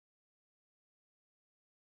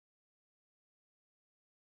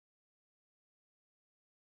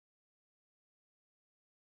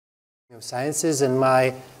Sciences, and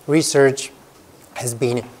my research has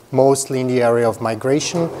been mostly in the area of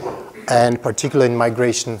migration, and particularly in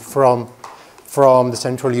migration from the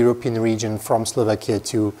Central European region, from Slovakia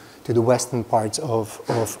to the western parts of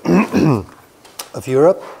of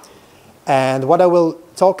Europe. And what I will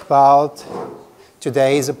talk about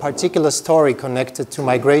today is a particular story connected to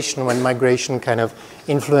migration, when migration kind of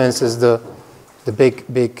influences the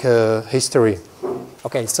big history.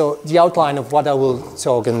 Okay, so the outline of what I will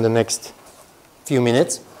talk in the next few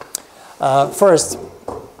minutes. First,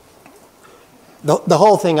 the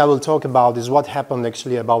whole thing I will talk about is what happened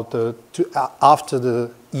actually about after the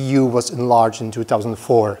EU was enlarged in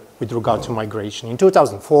 2004 with regard to migration. In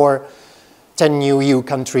 2004, 10 new EU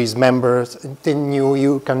countries members, 10 new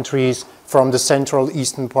EU countries from the central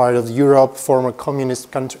eastern part of Europe, 8 former communist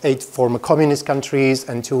countries,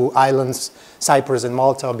 and 2 islands, Cyprus and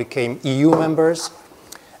Malta, became EU members.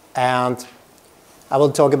 And I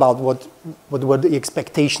will talk about what were the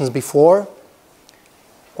expectations before,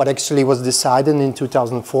 what actually was decided in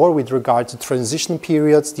 2004 with regard to transition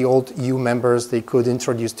periods. The old EU members, they could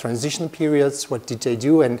introduce transition periods. What did they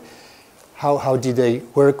do, and how did they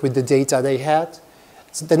work with the data they had?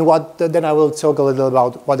 So then I will talk a little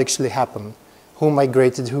about what actually happened. Who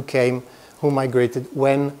migrated, who came, who migrated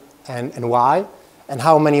when and why, and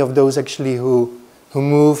how many of those actually who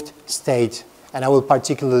moved stayed. And I will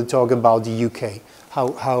particularly talk about the UK,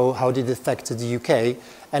 how did it affect the UK.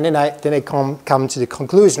 And then I come to the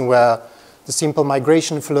conclusion where the simple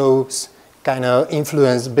migration flows kind of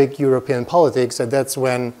influence big European politics, and that's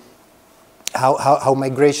when how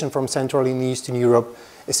migration from Central and Eastern Europe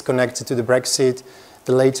is connected to the Brexit,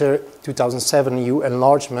 the later 2007 EU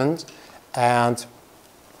enlargement, and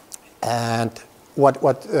what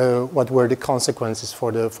were the consequences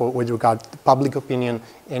with regard to public opinion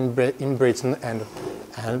in Britain and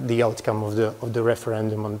the outcome of the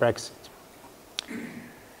referendum on Brexit.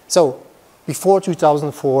 So before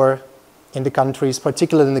 2004, in the countries,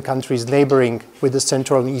 particularly in the countries neighboring with the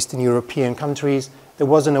Central and Eastern European countries, there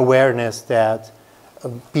was an awareness that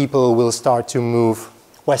people will start to move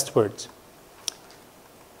westwards.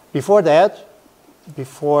 Before that,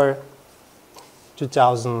 before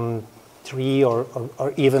 2003 or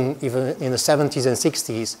even in the 70s and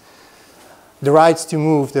 60s, the right to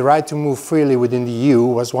move freely within the EU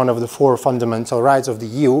was one of the 4 fundamental rights of the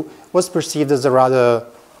EU, was perceived as a rather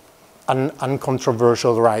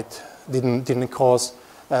uncontroversial right. Didn't cause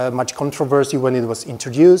much controversy when it was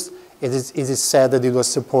introduced. It is said that it was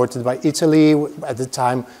supported by Italy at the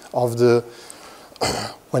time of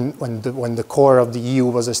when the core of the EU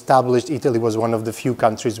was established. Italy was one of the few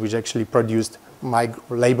countries which actually produced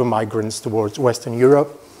labor migrants towards Western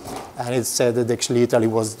Europe. And it's said that actually Italy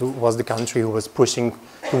was the country who was pushing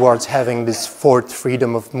towards having this 4th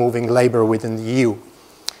freedom of moving labor within the EU.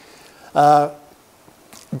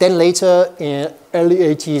 Then later, in early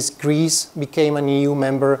 80s, Greece became an EU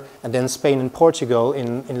member, and then Spain and Portugal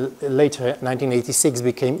in later 1986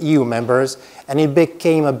 became EU members, and it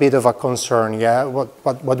became a bit of a concern. Yeah,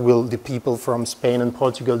 what will the people from Spain and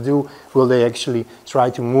Portugal do? Will they actually try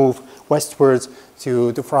to move westwards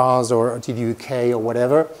to France or to the UK or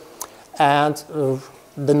whatever? And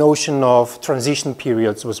the notion of transition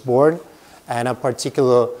periods was born, and a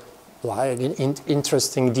particular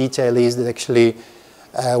interesting detail is that actually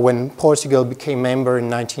when Portugal became member in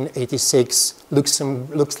 1986,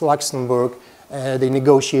 Luxembourg, they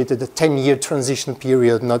negotiated a 10-year transition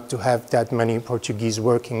period not to have that many Portuguese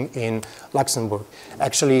working in Luxembourg.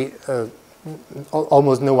 Actually,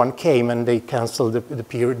 almost no one came, and they canceled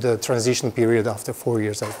the transition period after 4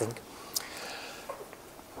 years, I think.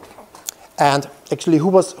 And actually, who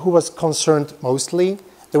was concerned mostly?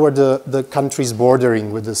 There were the countries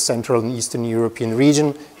bordering with the Central and Eastern European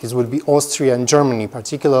region. This would be Austria and Germany in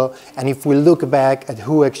particular. And if we look back at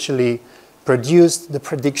who actually produced the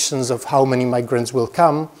predictions of how many migrants will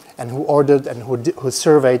come, and who ordered and who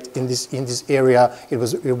surveyed in this area, it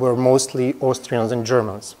were mostly Austrians and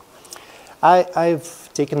Germans. I've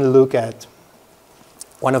taken a look at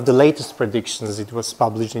one of the latest predictions. It was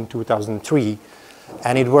published in 2003.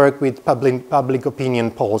 And it worked with public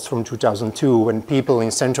opinion polls from 2002, when people in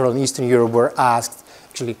Central and Eastern Europe were asked,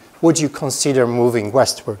 actually, would you consider moving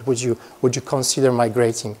westward? Would you consider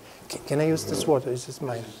migrating? Can I use this water? Is this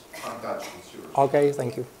mine? Okay,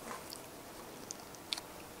 thank you.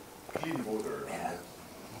 Clean water. Yeah.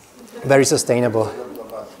 Very sustainable.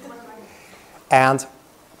 And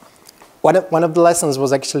one of the lessons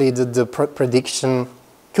was actually that the prediction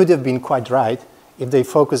could have been quite right if they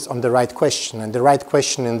focused on the right question. And the right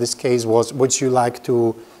question in this case was, would you like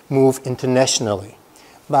to move internationally?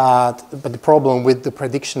 But the problem with the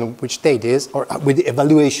prediction which they did, or with the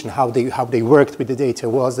evaluation, how they worked with the data,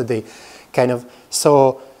 was that they kind of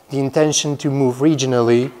saw the intention to move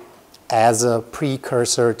regionally as a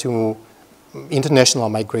precursor to international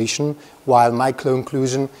migration, while my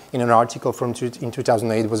conclusion in an article in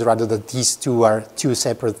 2008 was rather that these two are two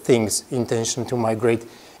separate things: intention to migrate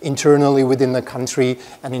internally within the country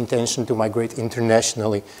and intention to migrate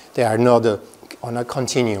internationally. They are not on a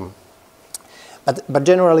continuum. But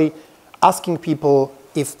generally, asking people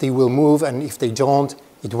if they will move and if they don't,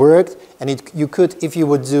 it worked. And you could, if you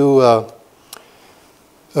would do,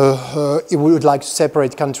 if we would like to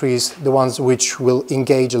separate countries, the ones which will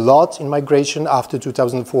engage a lot in migration after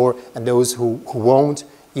 2004 and those who won't,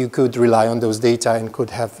 you could rely on those data and could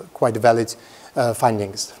have quite valid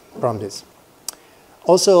findings from this.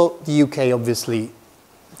 Also, the UK, obviously,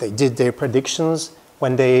 they did their predictions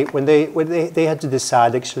when they had to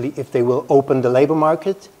decide actually if they will open the labor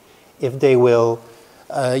market, if they will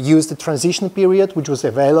use the transition period, which was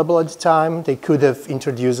available at the time. They could have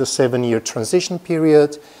introduced a 7-year transition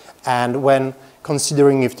period, and when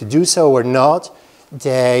considering if to do so or not,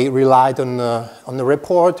 they relied on the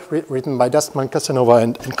report written by Dustman, Casanova,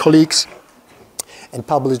 and colleagues, and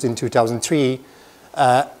published in 2003.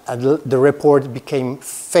 And the report became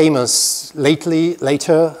famous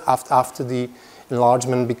later after the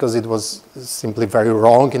enlargement, because it was simply very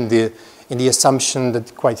wrong in the assumption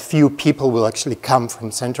that quite few people will actually come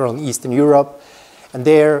from Central and Eastern Europe. And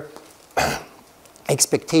their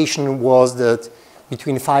expectation was that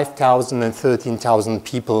between 5,000 and 13,000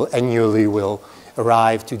 people annually will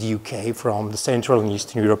arrive to the UK from the Central and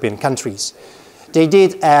Eastern European countries. They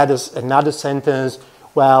did add another sentence: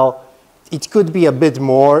 well, it could be a bit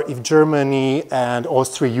more if Germany and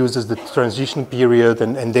Austria uses the transition period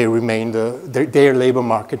and they remain their labor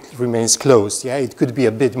market remains closed. Yeah, it could be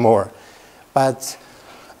a bit more, but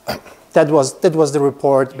that was the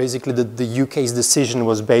report. Basically, the UK's decision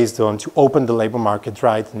was based on to open the labor market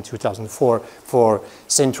right in 2004 for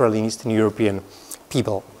Central and Eastern European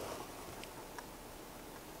people.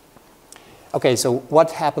 Okay, so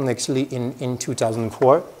what happened actually in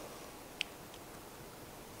 2004?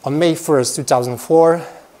 On May 1st, 2004,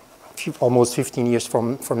 almost 15 years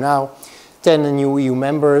from now, 10 new EU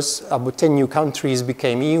members, about 10 new countries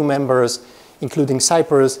became EU members, including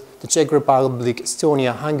Cyprus, the Czech Republic,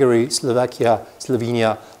 Estonia, Hungary, Slovakia,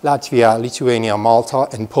 Slovenia, Latvia, Lithuania, Malta,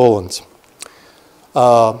 and Poland.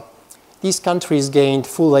 These countries gained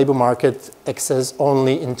full labor market access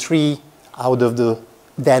only in 3 out of the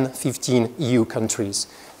then 15 EU countries.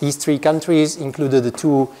 These 3 countries included the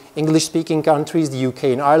 2 English-speaking countries, the UK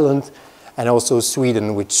and Ireland, and also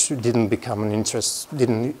Sweden, which didn't become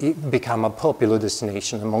a popular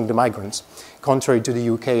destination among the migrants, contrary to the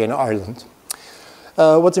UK and Ireland.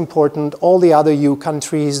 What's important, all the other EU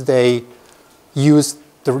countries, they used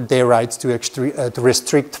their rights to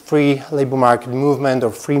restrict free labor market movement or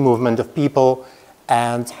free movement of people,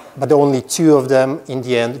 but only 2 of them, in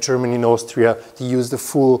the end, Germany and Austria, they used the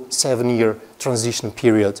full 7-year transition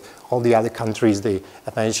period. All the other countries, they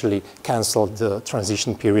eventually canceled the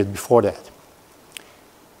transition period before that.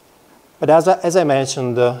 But as I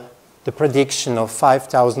mentioned, the prediction of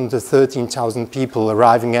 5,000 to 13,000 people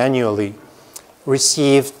arriving annually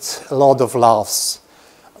received a lot of laughs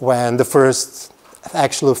when the first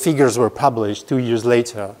actual figures were published 2 years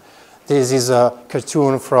later. This is a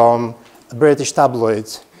cartoon from a British tabloid,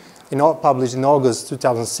 published in August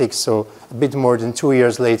 2006, so a bit more than 2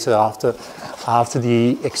 years later after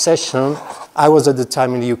the accession. I was at the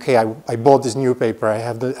time in the UK. I bought this newspaper. I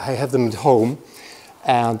have them at home,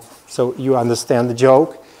 and so you understand the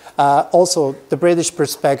joke. Also, the British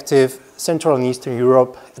perspective, Central and Eastern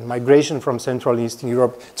Europe, and migration from Central and Eastern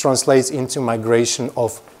Europe translates into migration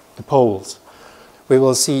of the Poles. We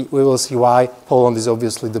will see why. Poland is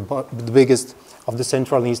obviously the biggest of the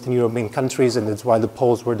Central and Eastern European countries, and that's why the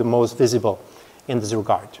Poles were the most visible in this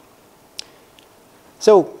regard.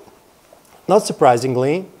 So, not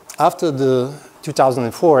surprisingly, after the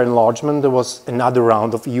 2004 enlargement, there was another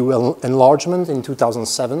round of EU enlargement in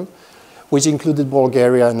 2007, which included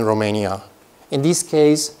Bulgaria and Romania. In this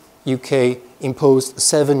case, UK imposed a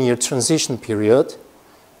 7-year transition period,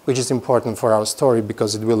 which is important for our story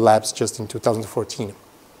because it will lapse just in 2014.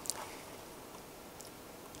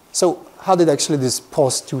 So, how did actually this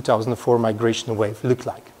post-2004 migration wave look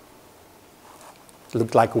like? It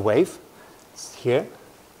looked like a wave. It's here.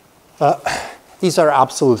 These are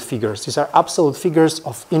absolute figures. These are absolute figures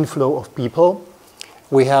of inflow of people.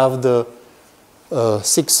 We have the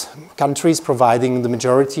 6 countries providing the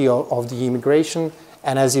majority of the immigration.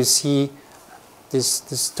 And as you see,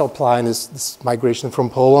 this top line is this migration from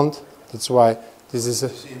Poland. That's why This is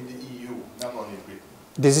in the EU, not only Britain.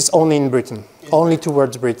 This is only in Britain, only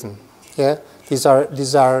towards Britain. Yeah, these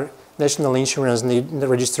are national insurance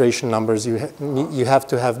registration numbers. You have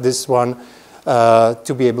to have this one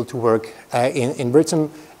to be able to work in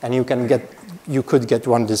Britain, and you could get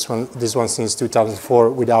this one since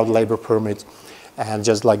 2004 without labor permit, and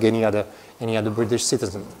just like any other British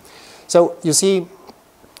citizen. So you see,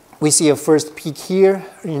 we see a first peak here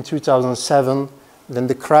in 2007, then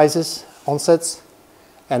the crisis onsets,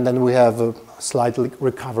 and then we have a slight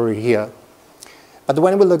recovery here. But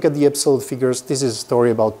when we look at the absolute figures, this is a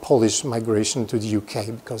story about Polish migration to the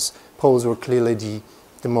UK, because Poles were clearly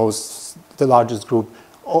the largest group.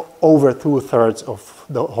 Over 2/3 of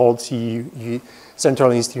the whole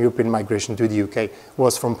Central and Eastern European migration to the UK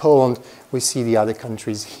was from Poland. We see the other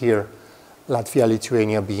countries here, Latvia,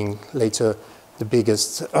 Lithuania being later the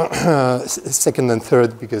biggest, second and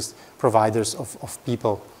third biggest providers of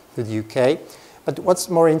people to the UK. But what's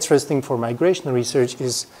more interesting for migration research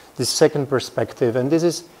is the second perspective, and this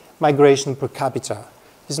is migration per capita.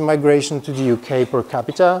 This is migration to the UK per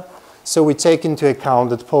capita. So we take into account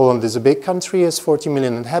that Poland is a big country, has 40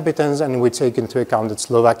 million inhabitants, and we take into account that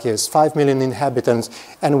Slovakia has 5 million inhabitants,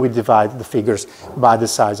 and we divide the figures by the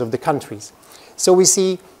size of the countries. So we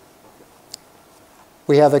see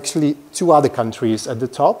we have actually two other countries at the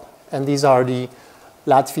top, and these are the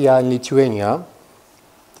Latvia and Lithuania,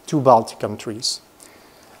 two Baltic countries.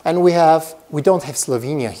 And we don't have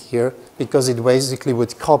Slovenia here because it basically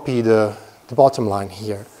would copy the bottom line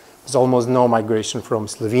here. There's almost no migration from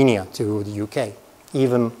Slovenia to the UK,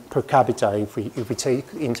 even per capita, if we take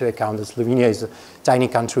into account that Slovenia is a tiny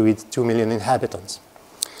country with 2 million inhabitants.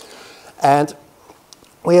 And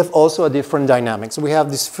we have also a different dynamics. We have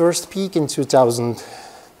this first peak in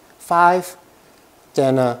 2005,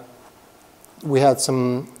 then we had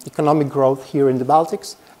some economic growth here in the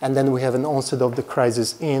Baltics, and then we have an onset of the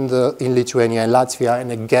crisis in Lithuania and Latvia,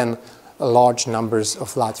 and again, large numbers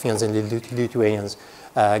of Latvians and Lithuanians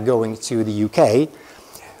going to the UK.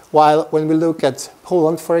 While when we look at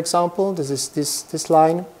Poland, for example, this is this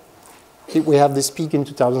line. We have this peak in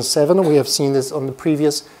 2007. We have seen this on the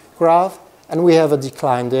previous graph, and we have a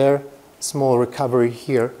decline there, small recovery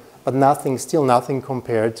here, but still nothing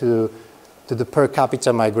compared to the per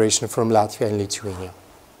capita migration from Latvia and Lithuania.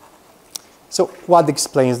 So what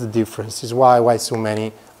explains the differences? Why so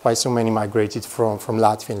many migrated from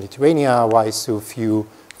Latvia and Lithuania? Why so few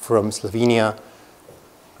from Slovenia?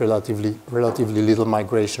 Relatively little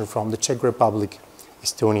migration from the Czech Republic,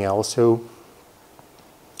 Estonia also.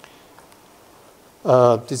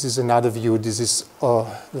 This is another view. This is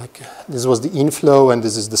this was the inflow, and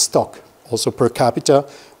this is the stock. Also per capita,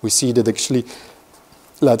 we see that actually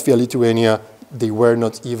Latvia, Lithuania, they were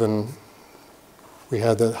not even. We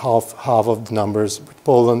had half of the numbers with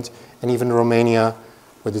Poland, and even Romania,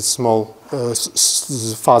 with its small,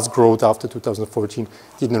 fast growth after 2014,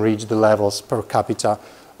 didn't reach the levels per capita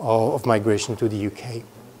of migration to the UK.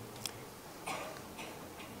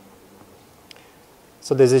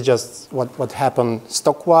 So this is just what happened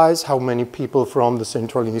stock-wise, how many people from the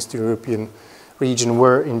Central and Eastern European region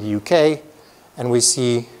were in the UK. And we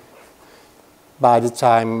see by the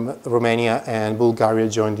time Romania and Bulgaria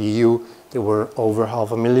joined the EU, there were over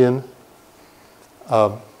 500,000,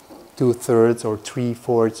 2/3 or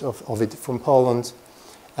 3/4 of it from Poland.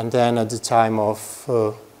 And then at the time of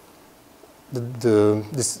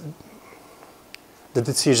the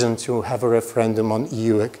decision to have a referendum on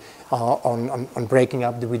EU, on breaking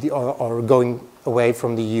up or going away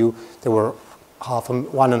from the EU, there were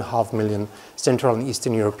 1.5 million Central and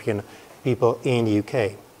Eastern European people in the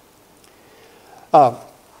UK.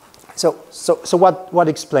 So what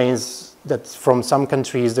explains that from some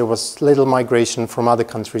countries there was little migration, from other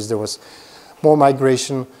countries there was more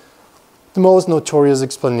migration? The most notorious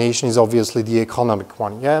explanation is obviously the economic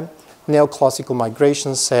one. Yeah, neoclassical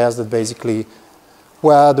migration says that basically,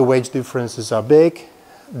 where the wage differences are big,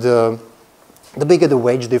 the bigger the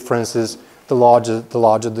wage differences, the larger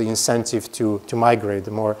the incentive to migrate.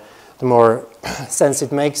 The more sense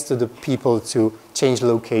it makes to the people to change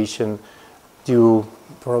location, do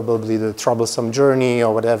probably the troublesome journey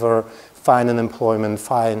or whatever, find an employment,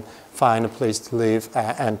 find a place to live,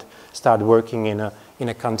 and start working in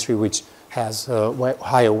a country which has a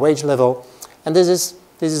higher wage level. And this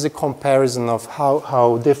is a comparison of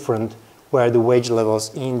how different were the wage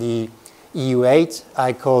levels in the EU8.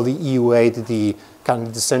 I call the EU8 the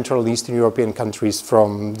Central and Eastern European countries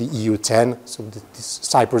from the EU10, so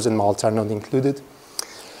Cyprus and Malta are not included.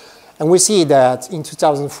 And we see that in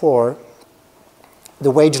 2004,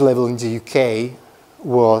 the wage level in the UK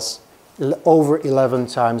was over 11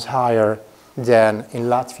 times higher than in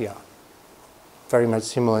Latvia. very much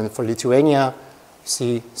similar for Lithuania.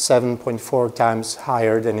 See 7.4 times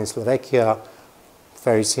higher than in Slovakia.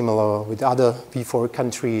 Very similar with other V4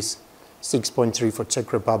 countries. 6.3 for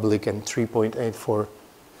Czech Republic and 3.8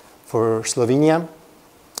 for Slovenia.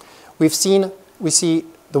 We see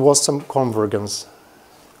there was some convergence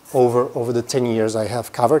over the 10 years I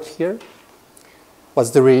have covered here.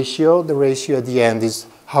 What's the ratio? The ratio at the end is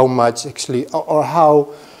how much actually, or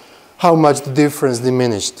how much the difference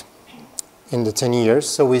diminished in the 10 years.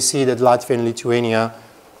 So we see that Latvia and Lithuania,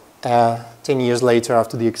 10 years later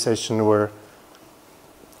after the accession, were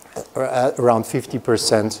around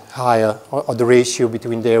 50% higher, or the ratio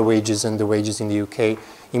between their wages and the wages in the UK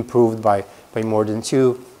improved by more than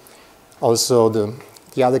 2. Also,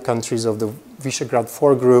 the other countries of the Visegrad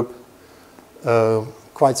 4 group,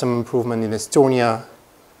 quite some improvement in Estonia,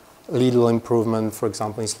 little improvement, for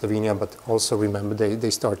example, in Slovenia, but also remember they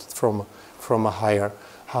started from a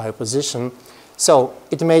higher position. So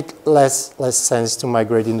it made less sense to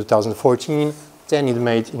migrate in 2014 than it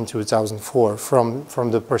made in 2004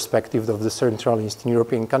 from the perspective of the Central and Eastern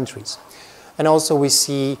European countries. And also we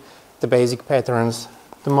see the basic patterns.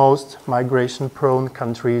 The most migration-prone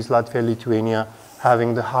countries, Latvia, Lithuania,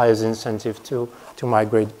 having the highest incentive to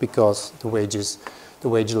migrate because the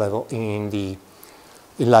wage level in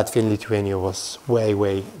Latvia and Lithuania was way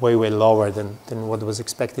lower than what was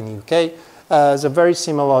expected in the UK. It's a very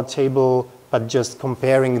similar table, but just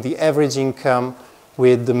comparing the average income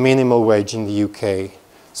with the minimal wage in the UK.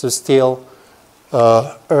 So still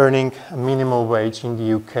earning a minimal wage in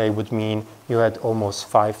the UK would mean you had almost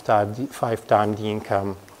five times the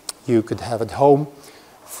income you could have at home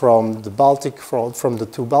from the Baltic, from the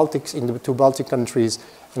two Baltics, in the two Baltic countries,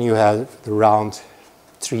 and you had around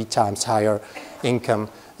 3 times higher income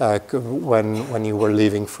when you were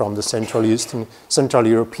living from the Central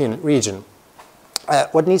European region.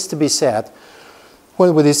 What needs to be said,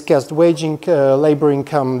 when we discussed labor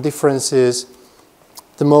income differences,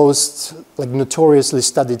 the most notoriously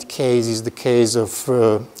studied case is the case of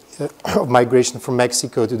migration from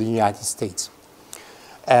Mexico to the United States.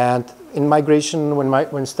 And in migration,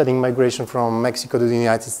 when studying migration from Mexico to the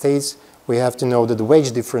United States, we have to know that the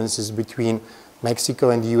wage differences between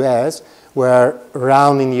Mexico and the US were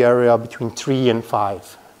around in the area between 3 and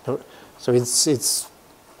 5. So it's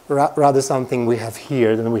rather something we have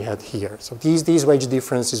here than we had here. So these wage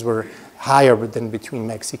differences were higher than between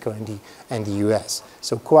Mexico and the US.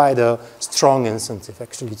 So quite a strong incentive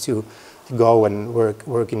actually to go and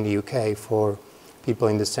work in the UK for people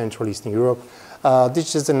in the Central Eastern Europe.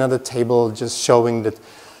 This is another table just showing that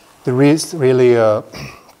there is really a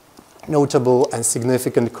notable and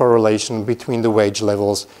significant correlation between the wage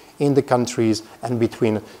levels in the countries and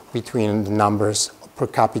between the numbers per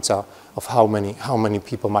capita of how many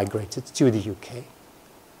people migrated to the UK.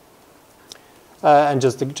 And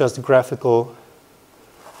just a graphical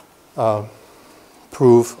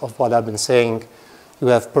proof of what I've been saying. You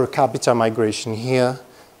have per capita migration here.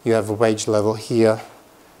 You have a wage level here.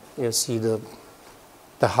 You see the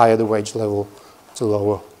higher the wage level, the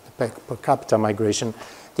lower the per capita migration.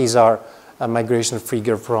 These are a migration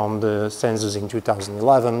figure from the census in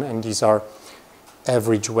 2011, and these are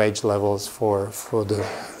average wage levels for the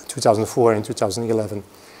 2004 and 2011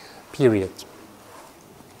 period.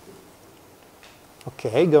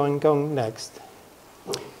 Okay, going next.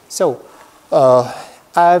 So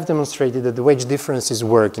I've demonstrated that the wage differences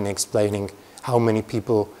work in explaining how many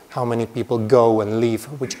people go and leave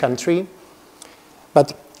which country.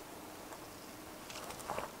 But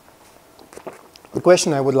the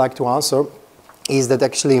question I would like to answer is that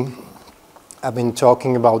actually I've been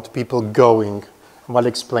talking about people going, what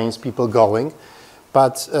explains people going,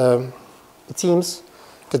 but it seems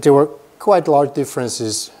that there were quite large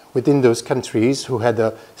differences within those countries who had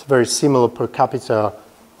a very similar per capita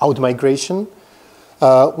out-migration,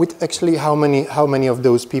 with actually how many of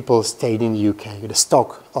those people stayed in the UK. The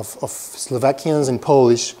stock of Slovakians and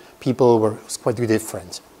Polish people was quite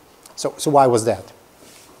different. So why was that?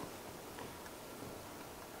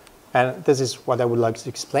 And this is what I would like to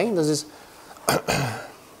explain. This is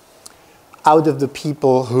out of the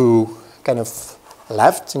people who kind of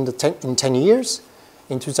left in 10 years,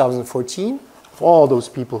 in 2014, all those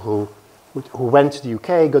people who went to the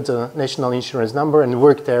UK, got a national insurance number and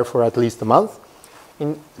worked there for at least a month.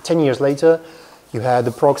 10 years later, you had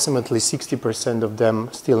approximately 60% of them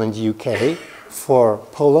still in the UK for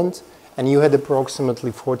Poland, and you had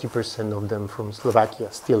approximately 40% of them from Slovakia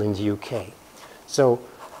still in the UK. So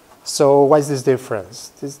why is this difference?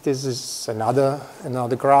 This is another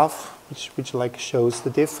graph which like shows the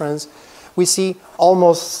difference. We see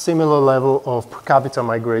almost similar level of per capita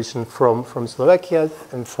migration from Slovakia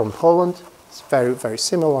and from Poland. It's very, very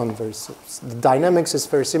similar, and the dynamics is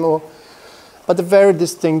very similar, but a very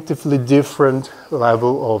distinctively different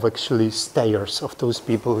level of actually stayers, of those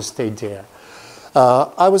people who stayed there.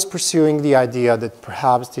 I was pursuing the idea that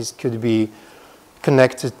perhaps this could be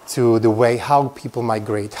connected to the way how people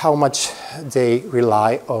migrate, how much they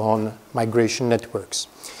rely on migration networks.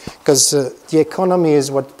 Because the economy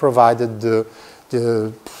is what provided the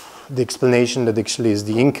explanation that actually is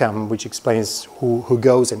the income, which explains who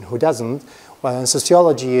goes and who doesn't. While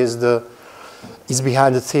sociology is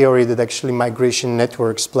behind the theory that actually migration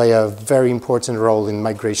networks play a very important role in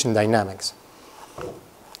migration dynamics.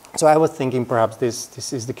 So I was thinking perhaps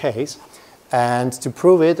this is the case. And to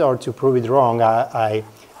prove it, or to prove it wrong, I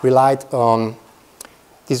relied on,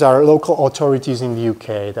 these are local authorities in the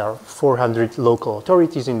UK. There are 400 local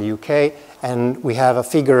authorities in the UK, and we have a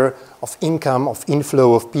figure of income, of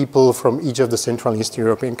inflow of people from each of the Central and Eastern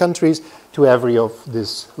European countries to every of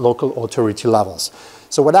these local authority levels.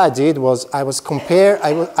 So what I did was I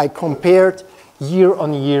compared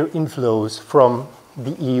year-on-year inflows from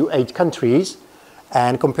the EU 8 countries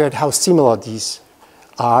and compared how similar these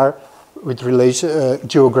are with relation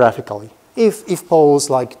geographically. If Poles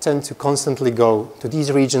tend to constantly go to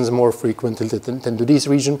these regions more frequently than to this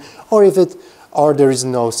region, or there is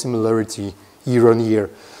no similarity year on year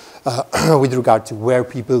with regard to where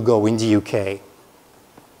people go in the UK.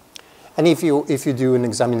 And if you do an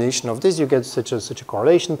examination of this, you get such a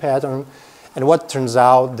correlation pattern. And what turns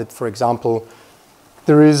out that, for example,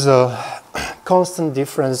 there is a constant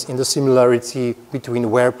difference in the similarity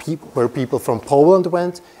between where people from Poland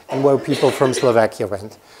went and where people from Slovakia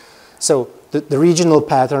went. So the regional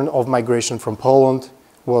pattern of migration from Poland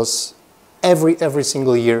was every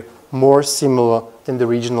single year more similar than the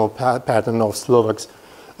regional pattern of Slovaks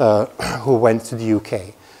who went to the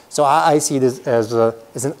UK. So I see this as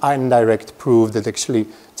an indirect proof that actually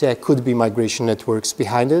there could be migration networks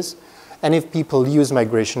behind this. And if people use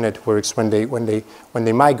migration networks when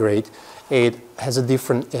they migrate, it has a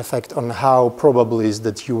different effect on how probable it is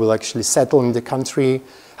that you will actually settle in the country.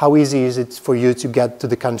 How easy is it for you to get to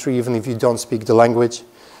the country even if you don't speak the language?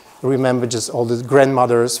 Remember just all the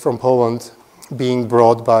grandmothers from Poland being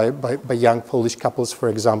brought by young Polish couples, for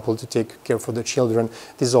example, to take care for their children.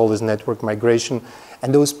 This is always network migration.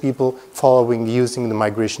 And those people using the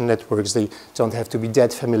migration networks, they don't have to be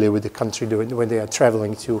that familiar with the country when they are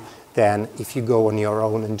traveling to than if you go on your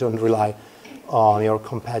own and don't rely on your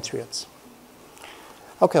compatriots.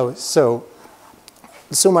 Okay, so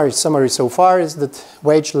the summary so far is that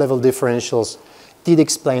wage level differentials did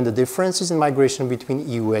explain the differences in migration between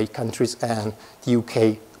EU8 countries and the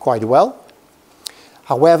UK quite well.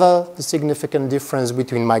 However, the significant difference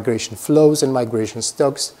between migration flows and migration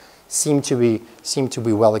stocks seem to be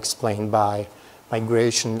well explained by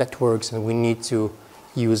migration networks, and we need to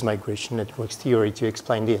use migration networks theory to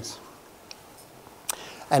explain this.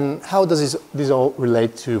 And how does this all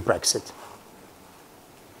relate to Brexit?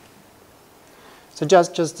 So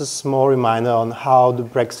just a small reminder on how the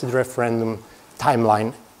Brexit referendum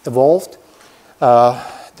timeline evolved.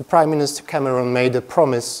 The Prime Minister Cameron made a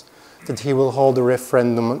promise that he will hold a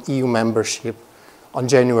referendum on EU membership on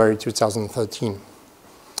January 2013.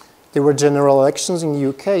 There were general elections in the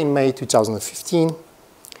UK in May 2015,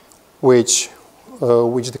 which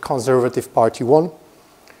the Conservative Party won,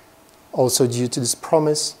 also due to this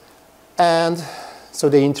promise. And so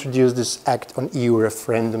they introduced this Act on EU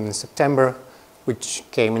referendum in September, which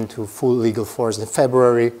came into full legal force in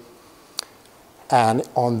February. And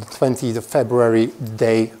on the 20th of February, the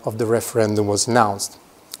day of the referendum was announced,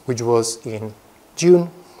 which was in June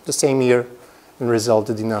the same year and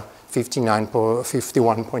resulted in a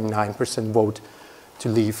 51.9% vote to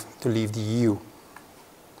leave the EU.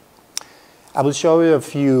 I will show you a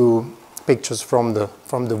few pictures from the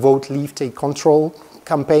Vote Leave Take Control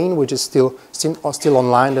campaign, which is still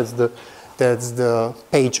online. That's the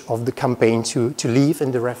page of the campaign to leave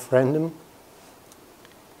in the referendum.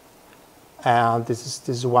 And this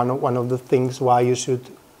is one of the things why you should.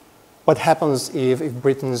 What happens if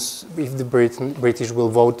the British will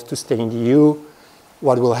vote to stay in the EU?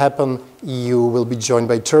 What will happen? EU will be joined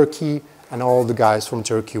by Turkey, and all the guys from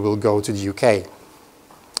Turkey will go to the UK.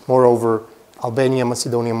 Moreover, Albania,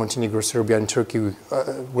 Macedonia, Montenegro, Serbia, and Turkey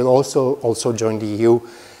will also join the EU,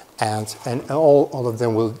 and all of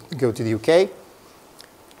them will go to the UK.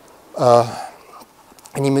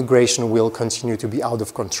 And immigration will continue to be out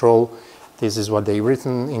of control. This is what they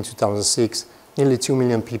written in 2006. Nearly 2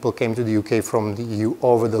 million people came to the UK from the EU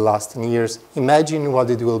over the last 10 years. Imagine what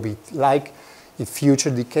it will be like in future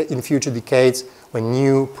decades when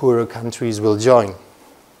new, poorer countries will join.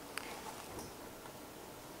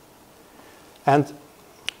 And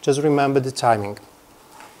Just remember the timing.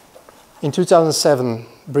 In 2007,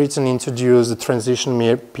 Britain introduced a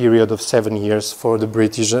transition period of 7 years for the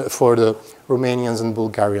Romanians and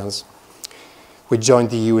Bulgarians. We joined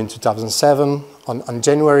the EU in 2007 on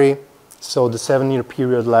January, so the 7-year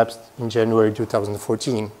period lapsed in January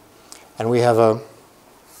 2014, and we have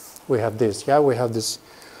this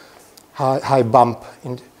high bump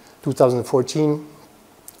in 2014.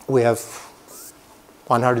 We have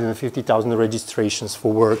 150,000 registrations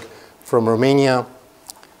for work from Romania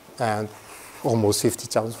and almost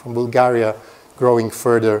 50,000 from Bulgaria, growing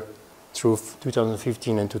further through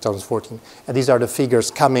 2015 and 2014. And these are the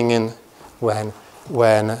figures coming in when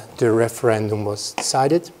the referendum was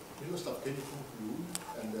decided. Miloslav, can you conclude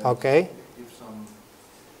and then Okay. give some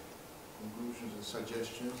conclusions and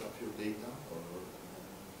suggestions of your data or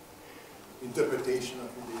interpretation of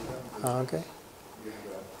your data? Okay. We have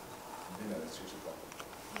a minute, 6 o'clock.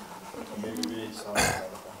 Maybe we need some.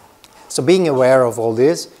 So being aware of all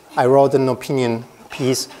this, I wrote an opinion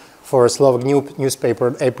piece for a Slovak newspaper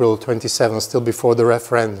on April 27, still before the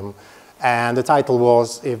referendum. And the title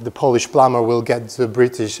was, "If the Polish plumber will get the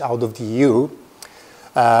British out of the EU."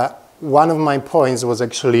 One of my points was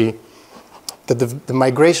actually that the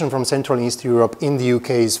migration from Central and Eastern Europe in the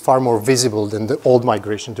UK is far more visible than the old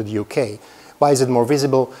migration to the UK. Why is it more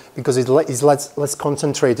visible? Because it is less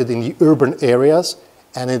concentrated in the urban areas,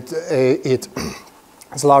 and it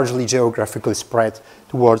is largely geographically spread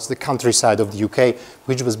towards the countryside of the UK,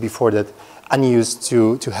 which was before that unused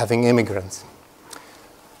to having immigrants.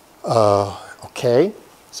 Okay,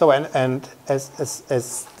 so and as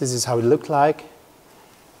this is how it looked like,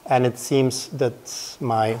 and it seems that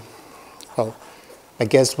my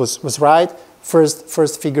guess was right.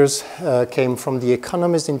 First figures came from The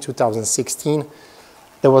Economist in 2016.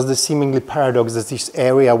 There was the seemingly paradox that this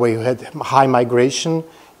area where you had high migration,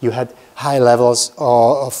 you had high levels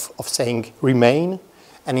of saying remain,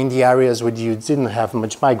 and in the areas where you didn't have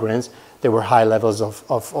much migrants, there were high levels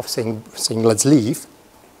of saying let's leave.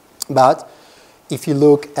 But if you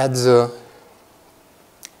look at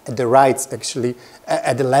the rights, actually,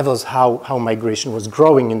 at the levels how migration was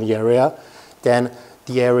growing in the area, then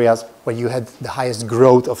the areas where you had the highest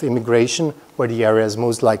growth of immigration were the areas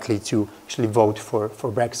most likely to actually vote for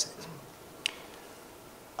Brexit.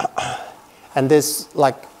 And this,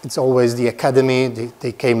 like it's always the academy,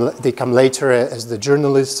 they come later as the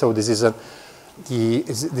journalists. So this is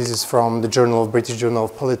from the British Journal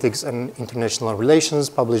of Politics and International Relations,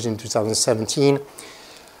 published in 2017.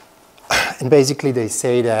 And basically they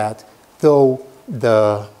say that though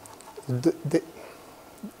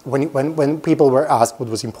when people were asked what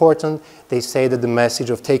was important, they say that the message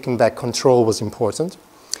of taking back control was important.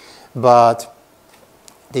 But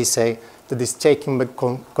they say that this taking back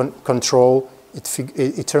control,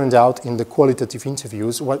 it turned out in the qualitative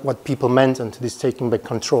interviews, what people meant into this taking back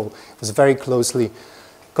control was very closely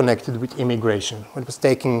connected with immigration. It was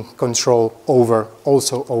taking control over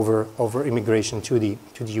immigration to the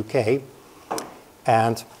UK.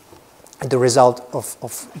 And the result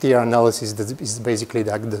of their analysis is basically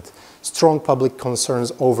that strong public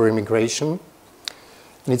concerns over immigration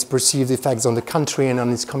and its perceived effects on the country and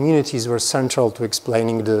on its communities were central to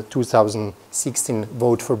explaining the 2016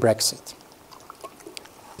 vote for Brexit.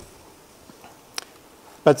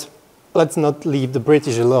 But let's not leave the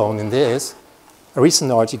British alone in this. A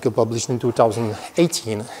recent article published in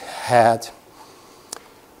 2018 had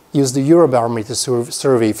used the Eurobarometer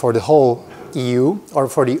survey for the whole EU, or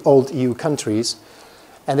for the old EU countries,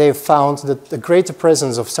 and they found that the greater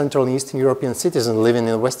presence of Central and Eastern European citizens living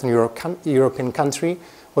in a Western European country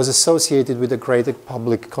was associated with a greater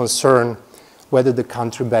public concern whether the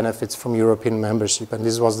country benefits from European membership. And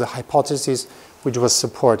this was the hypothesis which was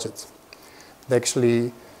supported.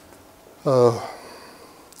 Actually, a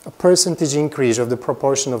percentage increase of the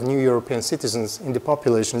proportion of new European citizens in the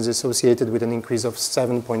population is associated with an increase of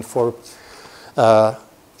 7.4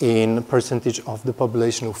 in percentage of the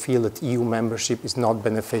population who feel that EU membership is not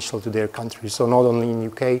beneficial to their country. So not only in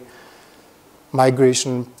UK,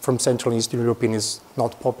 migration from Central and Eastern European is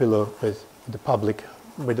not popular with the public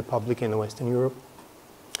in Western Europe.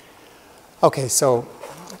 Okay, so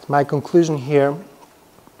my conclusion here,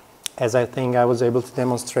 as I think I was able to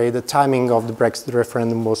demonstrate, the timing of the Brexit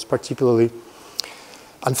referendum was particularly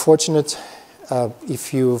unfortunate.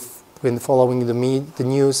 If you've been following the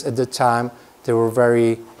news at the time, there were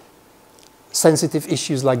very sensitive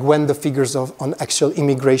issues like when the figures on actual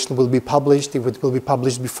immigration will be published, if it will be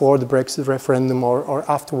published before the Brexit referendum or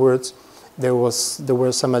afterwards. There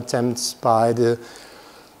were some attempts by the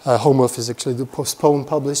Home Office actually to postpone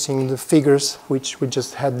publishing the figures, which we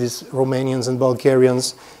just had these Romanians and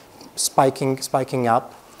Bulgarians spiking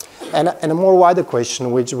up. And a more wider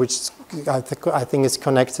question, which I think is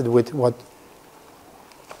connected with what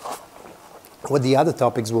the other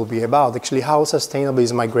topics will be about. Actually, how sustainable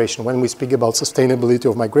is migration? When we speak about sustainability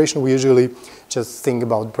of migration, we usually just think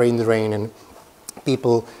about brain drain and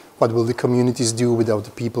people, what will the communities do without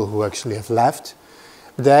the people who actually have left?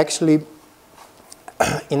 But actually,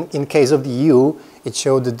 in case of the EU, it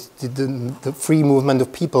showed that the free movement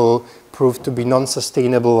of people proved to be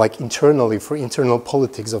non-sustainable, like internally, for internal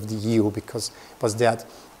politics of the EU, because it was that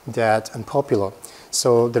unpopular.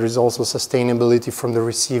 So there is also sustainability from the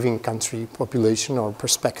receiving country population or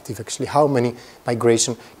perspective. Actually, how many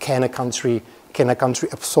migration can a country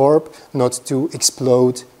absorb, not to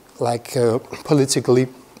explode like politically,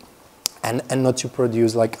 and not to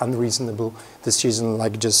produce like unreasonable decision,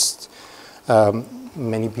 like just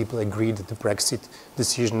many people agree that the Brexit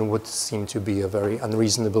decision would seem to be a very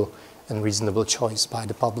unreasonable choice by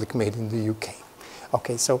the public made in the UK.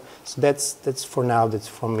 Okay, so that's for now. That's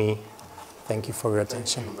from me. Thank you for your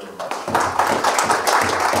attention. Thank you very much.